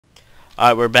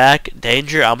Alright, we're back.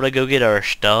 Danger, I'm gonna go get our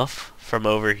stuff from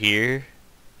over here.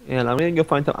 And I'm gonna go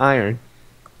find some iron.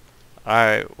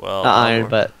 Alright, well, Not iron,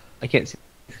 but I can't see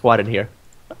squat in here.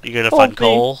 you're gonna Oh, find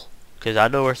coal? Because I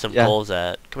know where some Yeah. coal's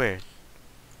at. Come here.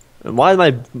 And why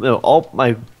all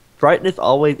my brightness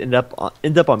always ends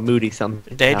up on moody somehow?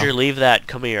 Danger, leave that.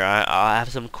 Come here. I have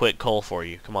some quick coal for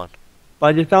you. Come on. But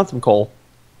I just found some coal.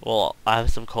 Well, I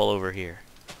have some coal over here.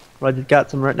 But I just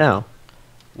got some right now.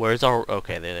 Where's our...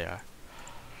 Okay, there they are.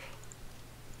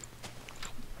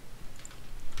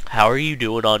 How are you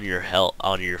doing on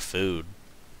your food?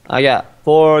 I got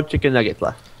 4 chicken nuggets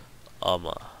left.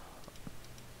 Well,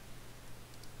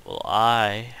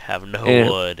 I have no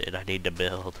wood, and I need to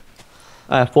build.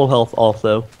 I have full health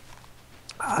also.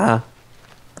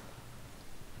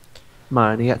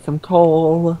 Mining at some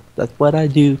coal. That's what I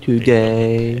do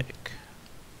today.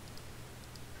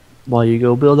 While you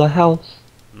go build a house.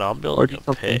 No, I'm building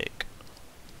a pig.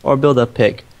 Or build a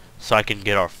pig. So I can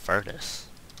get our furnace.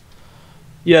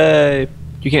 Yay!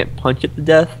 You can't punch it to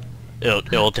death.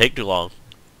 It'll take too long.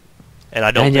 And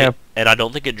I don't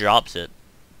think it drops it.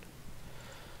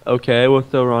 Okay,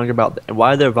 what's so wrong about that?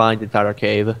 Why are there vines inside our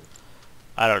cave?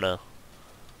 I don't know.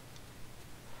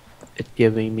 It's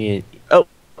giving me an... Oh!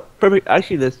 Perfect.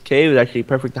 Actually, this cave is actually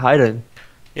perfect to hide in.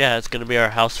 Yeah, it's gonna be our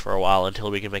house for a while until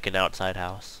we can make an outside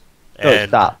house. Oh,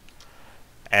 stop.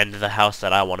 And the house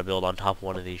that I want to build on top of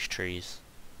one of these trees.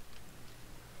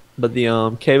 But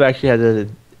the cave actually has a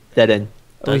dead end.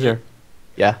 Over here.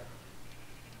 Yeah.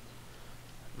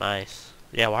 Nice.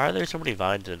 Yeah, why are there so many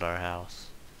vines in our house?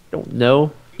 Don't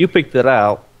know. You picked it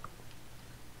out.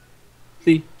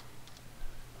 See?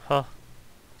 Huh.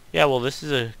 Yeah, well, this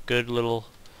is a good little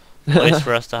place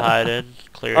for us to hide in.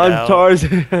 Clear it out. I'm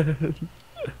Tarzan.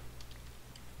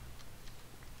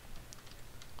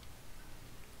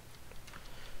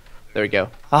 There we go.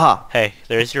 Haha. Hey,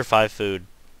 there's your 5 food.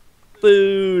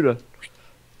 Food.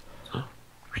 I'm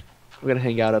gonna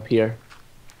hang out up here.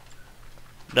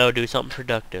 No, do something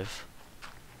productive.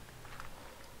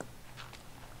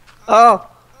 Oh!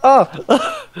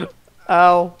 Oh!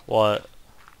 Ow. What?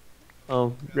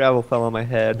 Oh, gravel fell on my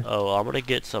head. Oh, I'm gonna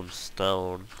get some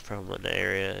stone from an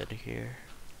area in here.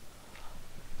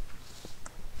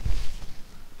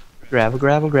 Gravel,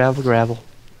 gravel, gravel, gravel.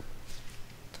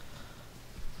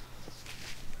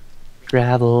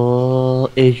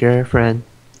 Gravel is your friend.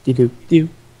 Do do do.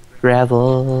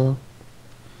 Gravel.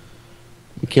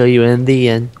 Will kill you in the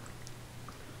end.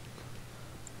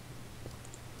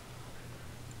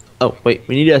 Oh wait,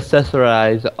 we need to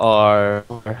accessorize our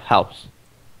house.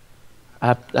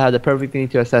 I have the perfect thing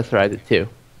to accessorize it too.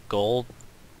 Gold?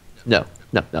 No,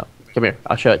 no, no. Come here,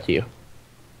 I'll show it to you.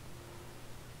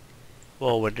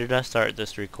 Well, when did I start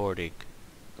this recording?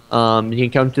 You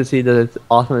can come to see the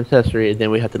awesome accessory, and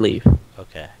then we have to leave.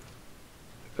 Okay.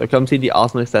 So come see the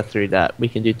awesome accessory that we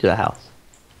can do to the house.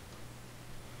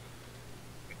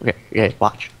 Okay, okay,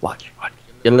 watch.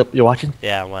 You're watching?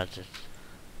 Yeah, I'm watching.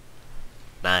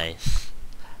 Nice.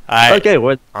 Alright. Okay,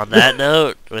 what? On that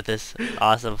note, with this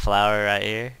awesome flower right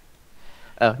here.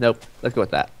 Oh, nope. Let's go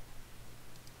with that.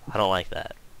 I don't like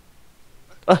that.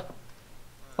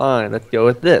 Fine, let's go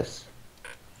with this.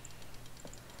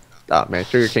 Oh man,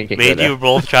 sugar cane can't Me go and there. you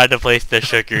both tried to place the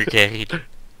sugar cane.